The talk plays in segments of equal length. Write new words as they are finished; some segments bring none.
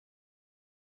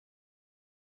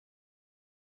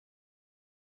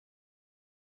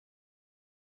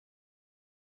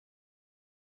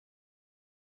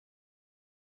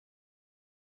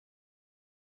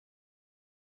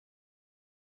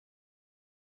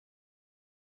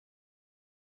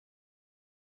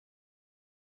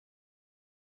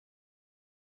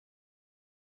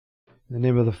In the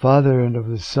name of the Father, and of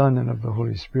the Son, and of the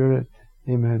Holy Spirit.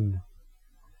 Amen.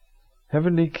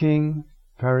 Heavenly King,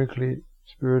 Paraclete,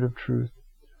 Spirit of Truth,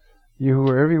 you who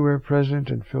are everywhere present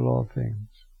and fill all things,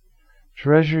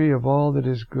 treasury of all that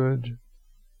is good,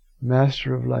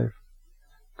 Master of life,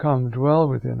 come, dwell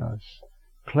within us,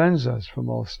 cleanse us from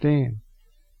all stain,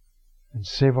 and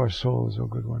save our souls, O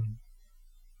good one.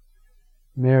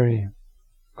 Mary,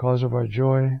 cause of our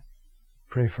joy,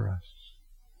 pray for us.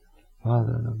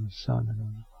 Father, and of the Son, and of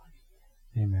the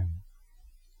Holy. Amen.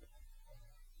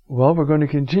 Well, we're going to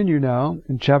continue now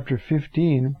in chapter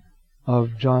 15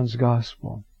 of John's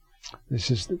Gospel. We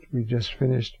just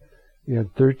finished. We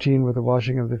had 13 with the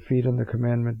washing of the feet and the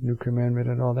commandment, new commandment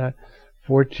and all that.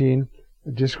 14,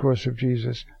 the discourse of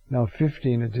Jesus. Now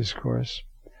 15, a discourse.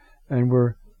 And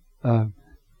we're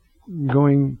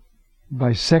going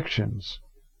by sections.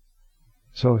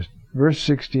 So verse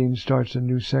 16 starts a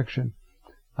new section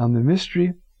on the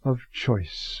mystery of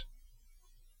choice.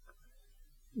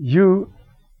 You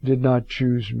did not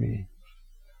choose me.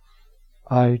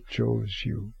 I chose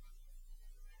you.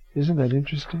 Isn't that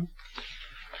interesting?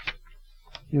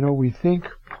 You know, we think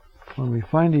when we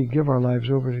finally give our lives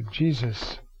over to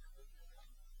Jesus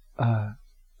that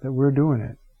we're doing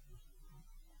it.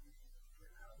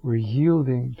 We're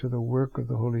yielding to the work of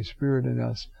the Holy Spirit in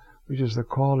us, which is the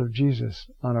call of Jesus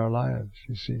on our lives,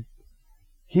 you see.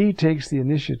 He takes the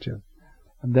initiative,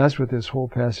 and that's what this whole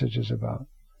passage is about.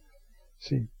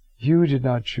 See, you did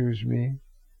not choose me,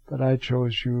 but I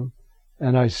chose you,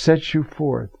 and I set you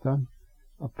forth,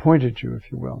 appointed you, if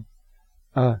you will,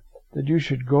 that you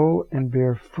should go and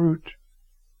bear fruit,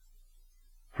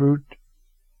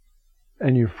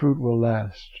 and your fruit will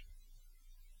last,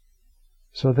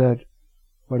 so that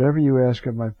whatever you ask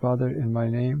of my Father in my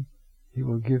name, He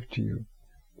will give to you.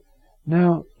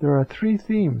 Now, there are three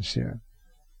themes here.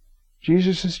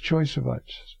 Jesus' choice of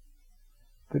us,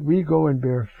 that we go and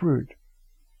bear fruit.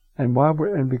 And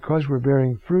because we're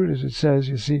bearing fruit, as it says,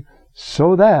 you see,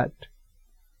 so that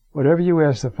whatever you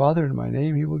ask the Father in my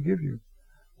name, He will give you.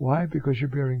 Why? Because you're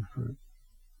bearing fruit.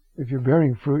 If you're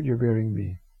bearing fruit, you're bearing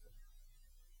me.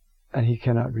 And He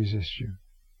cannot resist you,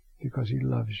 because He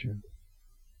loves you,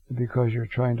 and because you're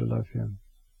trying to love Him.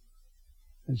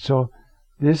 And so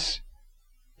this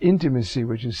intimacy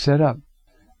which is set up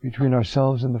between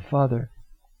ourselves and the Father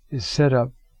is set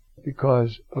up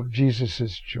because of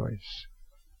Jesus' choice.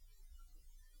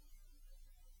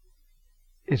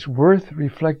 It's worth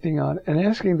reflecting on and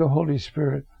asking the Holy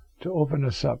Spirit to open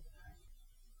us up.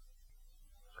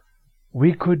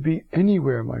 We could be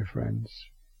anywhere, my friends.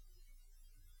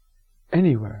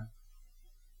 Anywhere.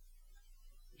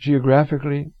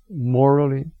 Geographically,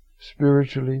 morally,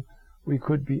 spiritually, we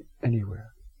could be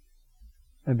anywhere.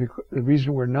 And the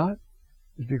reason we're not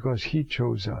is because He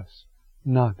chose us,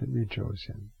 not that we chose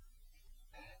Him.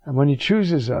 And when He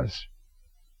chooses us,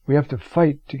 we have to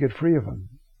fight to get free of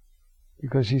Him,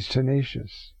 because He's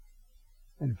tenacious.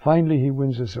 And finally He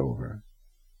wins us over.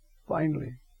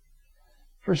 Finally.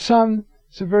 For some,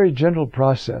 it's a very gentle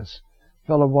process. A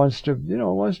fellow wants to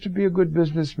be a good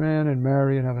businessman and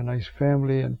marry and have a nice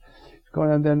family, and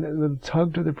then a little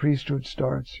tug to the priesthood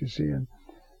starts, you see,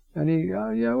 and he,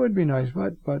 it would be nice,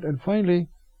 but finally,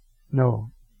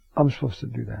 no, I'm supposed to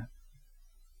do that.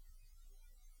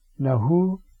 Now,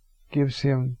 who gives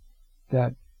him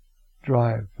that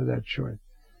drive for that choice?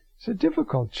 It's a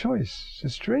difficult choice. It's a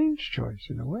strange choice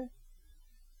in a way.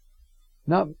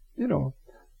 Not,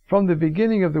 from the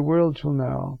beginning of the world till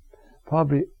now,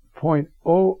 probably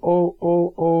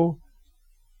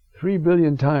 0.00003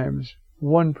 billion times,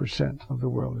 1% of the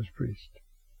world is priest.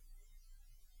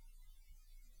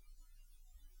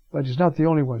 But it's not the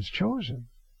only ones chosen.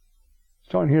 It's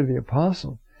talking here to the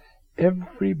apostle.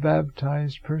 Every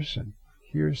baptized person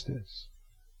hears this.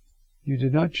 You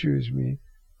did not choose me,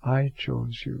 I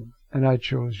chose you. And I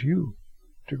chose you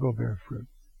to go bear fruit.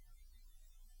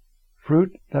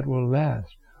 Fruit that will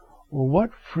last. Well,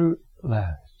 what fruit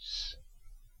lasts?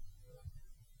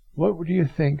 What do you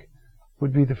think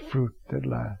would be the fruit that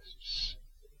lasts?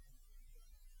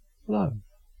 Love.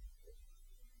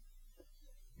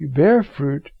 You bear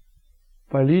fruit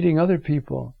by leading other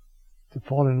people to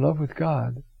fall in love with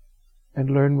God and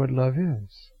learn what love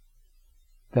is.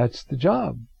 That's the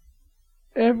job.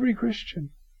 Every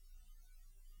Christian.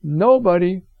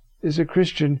 Nobody is a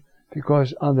Christian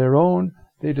because on their own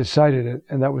they decided it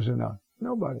and that was enough.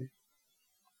 Nobody.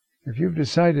 If you've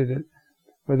decided it,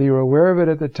 whether you're aware of it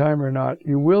at the time or not,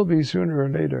 you will be sooner or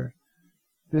later.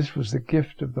 This was the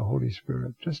gift of the Holy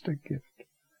Spirit, just a gift.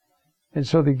 And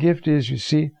so the gift is, you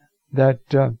see, that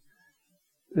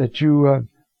you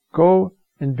go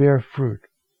and bear fruit,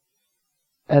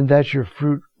 and that your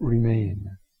fruit remain.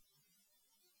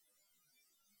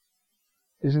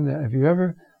 Isn't that, have you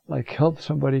ever helped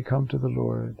somebody come to the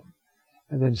Lord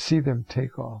and then see them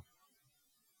take off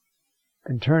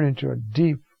and turn into a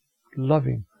deep,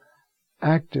 loving,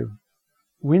 active,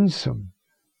 winsome,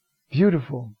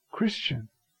 beautiful Christian?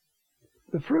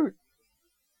 The fruit.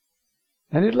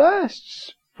 And it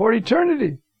lasts for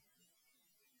eternity.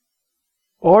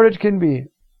 Or it can be,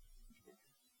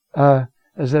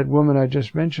 as that woman I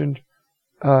just mentioned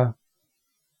the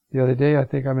other day, I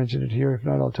think I mentioned it here, if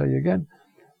not I'll tell you again.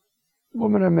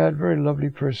 Woman I met, very lovely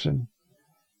person,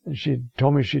 and she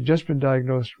told me she'd just been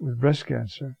diagnosed with breast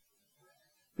cancer.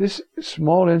 This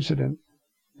small incident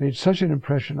made such an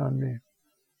impression on me.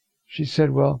 She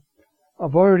said, well, I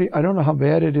don't know how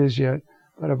bad it is yet,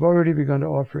 but I've already begun to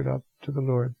offer it up to the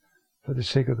Lord for the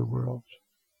sake of the world.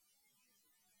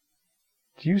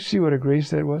 Do you see what a grace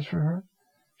that was for her?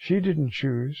 She didn't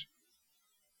choose.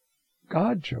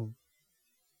 God chose.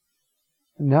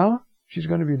 And now she's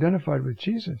going to be identified with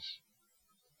Jesus.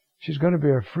 She's going to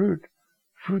bear fruit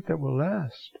that will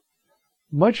last,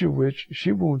 much of which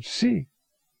she won't see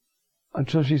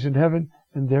until she's in heaven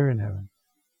and they're in heaven.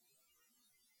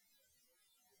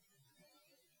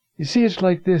 You see, it's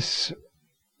like this.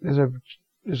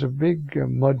 There's a big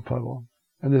mud puddle,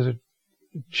 and there's a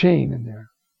chain in there.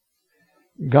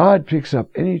 God picks up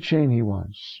any chain He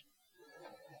wants,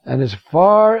 and as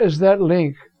far as that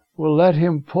link will let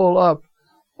Him pull up,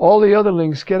 all the other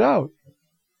links get out.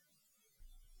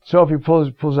 So if He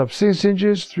pulls up 6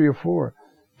 inches, 3 or 4,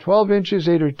 12 inches,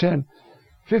 8 or 10,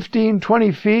 15,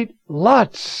 20 feet,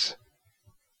 lots.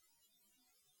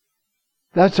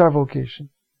 That's our vocation.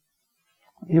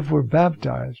 If we're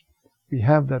baptized, we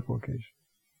have that vocation.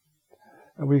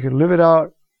 And we can live it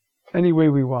out any way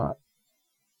we want.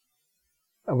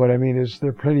 And what I mean is there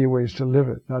are plenty of ways to live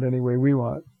it, not any way we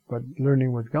want, but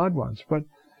learning what God wants. But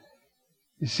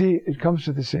you see, it comes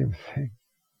to the same thing.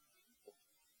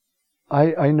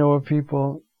 I know of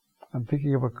people, I'm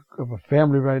thinking of a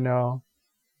family right now,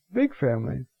 big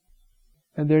family,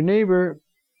 and their neighbor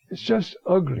is just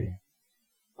ugly.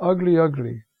 Ugly,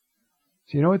 ugly.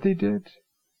 So you know what they did?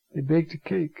 They baked a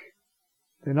cake.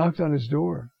 They knocked on his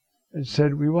door and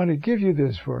said, we want to give you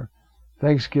this for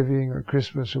Thanksgiving or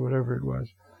Christmas or whatever it was.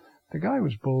 The guy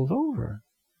was bowled over.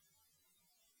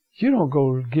 You don't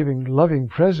go giving loving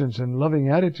presents and loving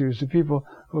attitudes to people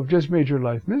who have just made your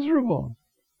life miserable,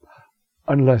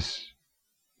 unless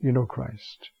you know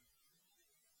Christ.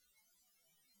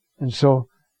 And so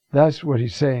that's what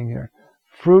he's saying here.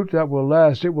 Fruit that will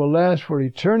last. It will last for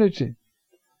eternity.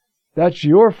 That's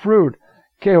your fruit.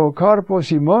 Keho karpo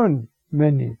simon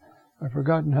meni. I've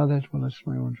forgotten how that's, well, that's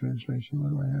my own translation.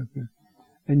 What do I have here?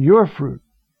 And your fruit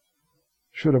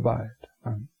should abide.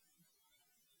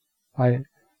 I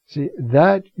see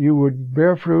that you would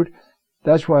bear fruit.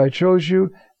 That's why I chose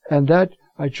you. And that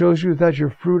I chose you that your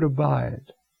fruit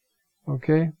abide.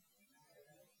 Okay?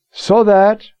 So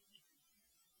that,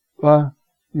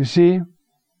 you see,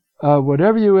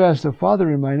 whatever you ask the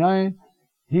Father in my name,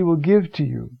 He will give to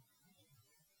you.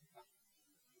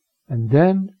 And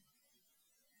then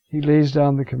He lays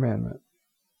down the commandment.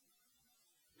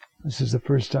 This is the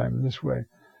first time in this way.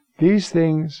 These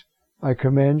things I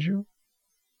command you,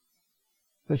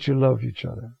 that you love each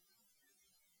other.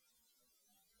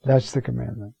 That's the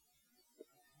commandment.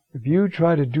 If you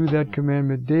try to do that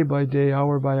commandment day by day,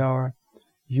 hour by hour,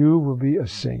 you will be a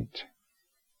saint.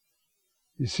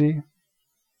 You see?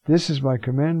 This is my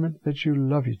commandment, that you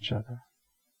love each other.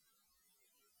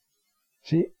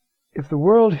 See, if the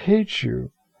world hates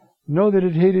you, know that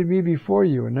it hated me before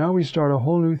you. And now we start a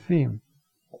whole new theme.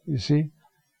 You see?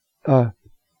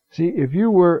 If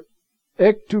you were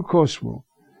ek tu kosmo,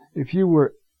 if you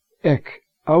were ek,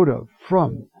 out of,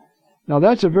 from. Now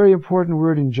that's a very important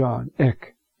word in John,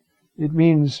 ek. It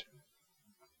means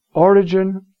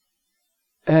origin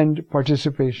and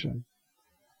participation.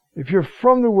 If you're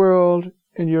from the world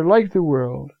and you're like the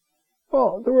world,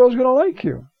 well, the world's going to like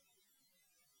you.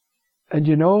 And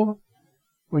you know,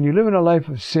 when you live in a life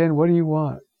of sin, what do you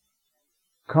want?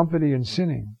 Company in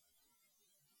sinning.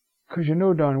 Because you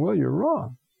know darn well you're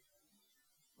wrong.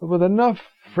 But with enough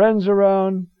friends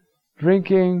around,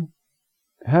 drinking,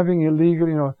 having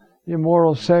illegal,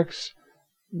 immoral sex,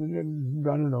 I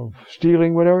don't know,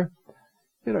 stealing, whatever,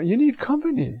 you need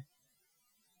company.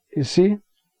 You see?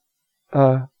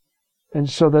 And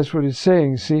so that's what he's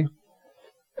saying, see?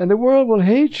 And the world will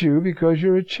hate you because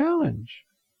you're a challenge.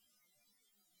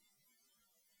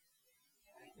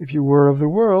 If you were of the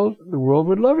world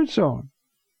would love its own.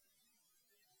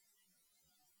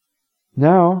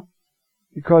 Now,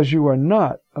 because you are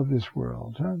not of this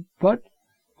world, but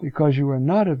because you are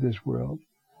not of this world,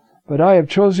 But I have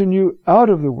chosen you out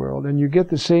of the world, and you get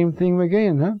the same thing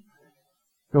again, huh?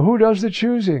 So who does the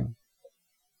choosing?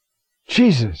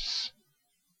 Jesus,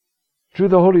 through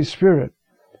the Holy Spirit.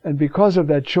 And because of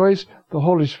that choice, the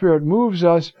Holy Spirit moves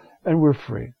us, and we're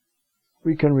free.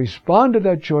 We can respond to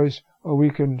that choice, or we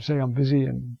can say, I'm busy,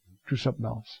 and do something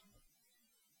else.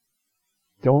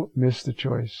 Don't miss the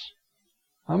choice.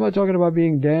 I'm not talking about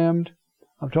being damned.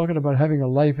 I'm talking about having a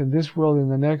life in this world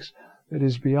and the next that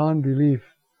is beyond belief,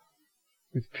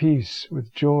 with peace,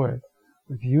 with joy,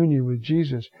 with union with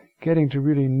Jesus, getting to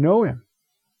really know Him.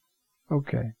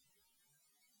 Okay.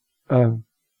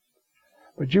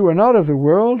 But you are not of the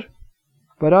world,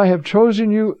 but I have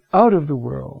chosen you out of the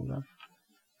world.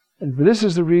 And this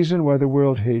is the reason why the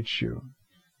world hates you.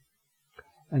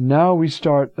 And now we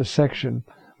start a section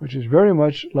which is very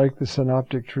much like the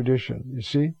synoptic tradition, you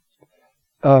see?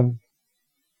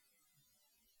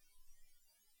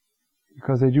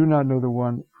 Because they do not know the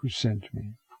one who sent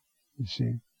me, you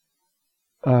see?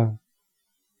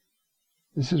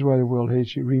 This is why the world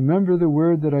hates you. Remember the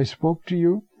word that I spoke to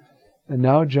you? And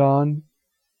now John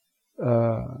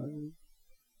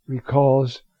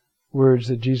recalls words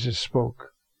that Jesus spoke.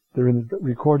 They're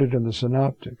recorded in the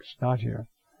synoptics, not here.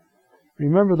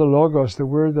 Remember the Logos, the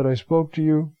word that I spoke to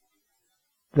you,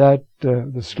 that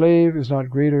the slave is not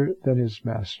greater than his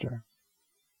master.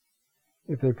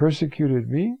 If they persecuted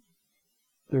me,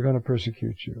 they're going to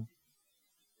persecute you,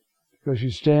 because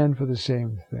you stand for the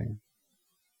same thing.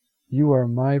 You are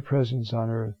my presence on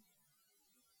earth.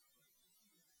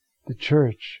 The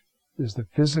church is the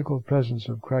physical presence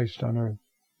of Christ on earth.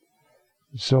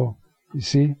 So, you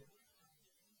see,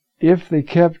 if they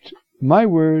kept my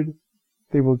word,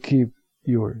 they will keep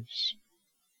yours.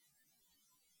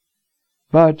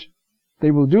 But they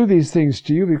will do these things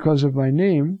to you because of my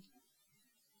name,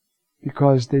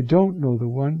 because they don't know the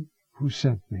one who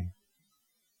sent me.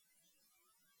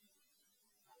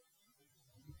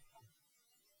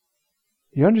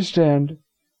 You understand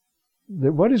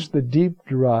that what is the deep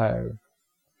drive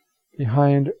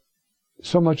behind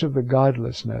so much of the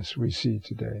godlessness we see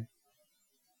today?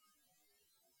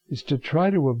 Is to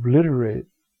try to obliterate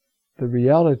the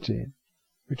reality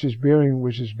which is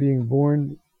being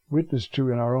borne witness to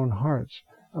in our own hearts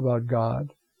about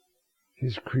God,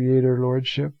 His creator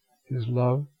lordship, His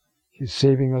love, His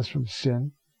saving us from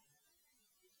sin.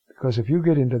 Because if you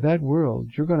get into that world,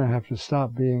 you're going to have to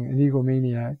stop being an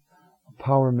egomaniac, a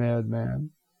power-mad man.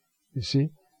 You see?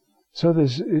 So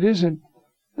it isn't,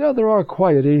 there are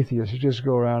quiet atheists who just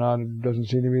go around, it doesn't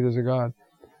seem to me there's a God.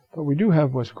 But we do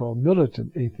have what's called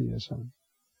militant atheism,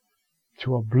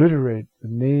 to obliterate the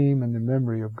name and the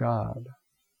memory of God.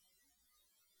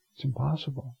 It's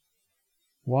impossible.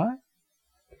 Why?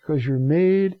 Because you're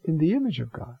made in the image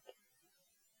of God.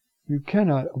 You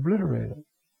cannot obliterate it.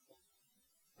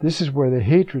 This is where the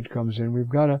hatred comes in. We've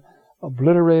got to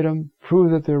obliterate them,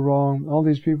 prove that they're wrong. All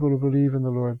these people who believe in the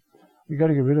Lord, we've got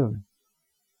to get rid of them.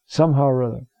 Somehow or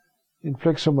other.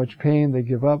 Inflict so much pain they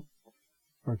give up,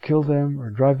 or kill them, or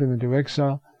drive them into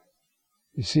exile.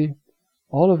 You see,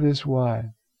 all of this,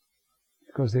 why?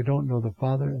 Because they don't know the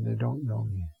Father and they don't know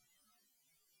me.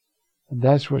 And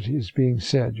that's what is being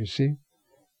said, you see.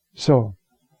 So,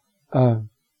 if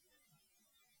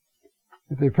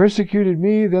they persecuted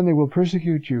me, then they will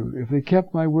persecute you. If they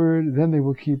kept my word, then they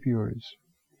will keep yours.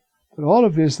 But all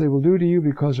of this they will do to you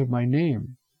because of my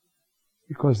name,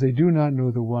 because they do not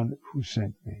know the one who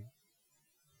sent me.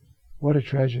 What a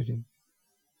tragedy.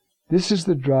 This is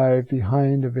the drive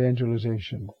behind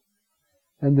evangelization.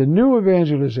 And the new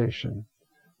evangelization,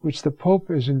 which the Pope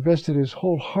has invested his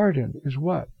whole heart in, is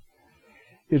what?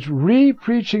 It's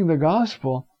re-preaching the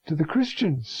gospel to the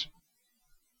Christians.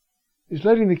 It's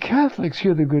letting the Catholics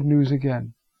hear the good news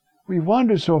again. We've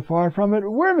wandered so far from it,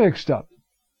 we're mixed up.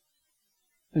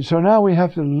 And so now we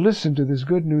have to listen to this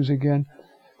good news again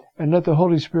and let the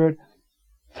Holy Spirit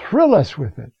thrill us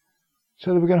with it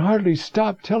so that we can hardly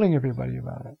stop telling everybody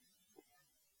about it.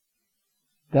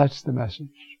 That's the message.